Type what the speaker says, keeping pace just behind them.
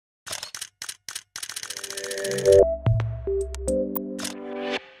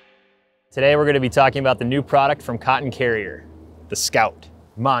Today we're going to be talking about the new product from Cotton Carrier, the SKOUT.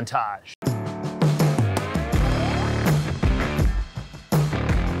 Montage.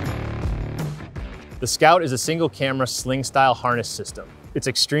 The SKOUT is a single camera sling style harness system. It's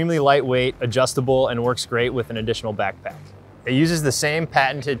extremely lightweight, adjustable, and works great with an additional backpack. It uses the same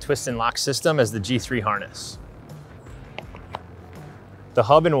patented twist and lock system as the G3 harness. The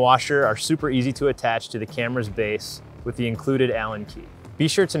hub and washer are super easy to attach to the camera's base with the included Allen key. Be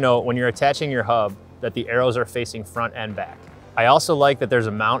sure to note when you're attaching your hub that the arrows are facing front and back. I also like that there's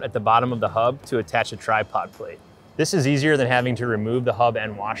a mount at the bottom of the hub to attach a tripod plate. This is easier than having to remove the hub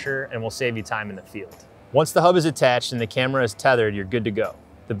and washer and will save you time in the field. Once the hub is attached and the camera is tethered, you're good to go.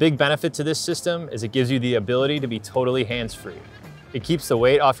 The big benefit to this system is it gives you the ability to be totally hands-free. It keeps the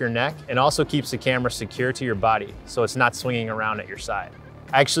weight off your neck and also keeps the camera secure to your body so it's not swinging around at your side.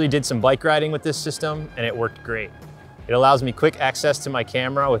 I actually did some bike riding with this system and it worked great. It allows me quick access to my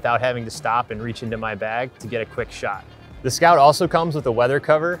camera without having to stop and reach into my bag to get a quick shot. The SKOUT also comes with a weather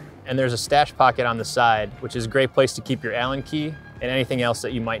cover, and there's a stash pocket on the side, which is a great place to keep your Allen key and anything else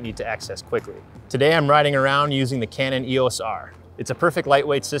that you might need to access quickly. Today I'm riding around using the Canon EOS R. It's a perfect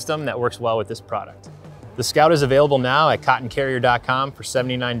lightweight system that works well with this product. The SKOUT is available now at cottoncarrier.com for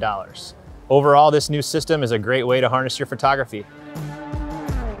 $79. Overall, this new system is a great way to harness your photography.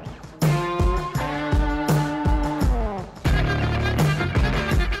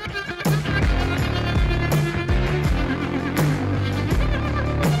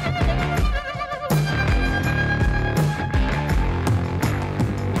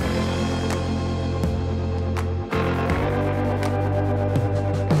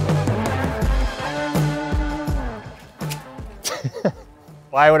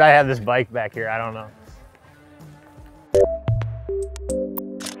 Why would I have this bike back here? I don't know.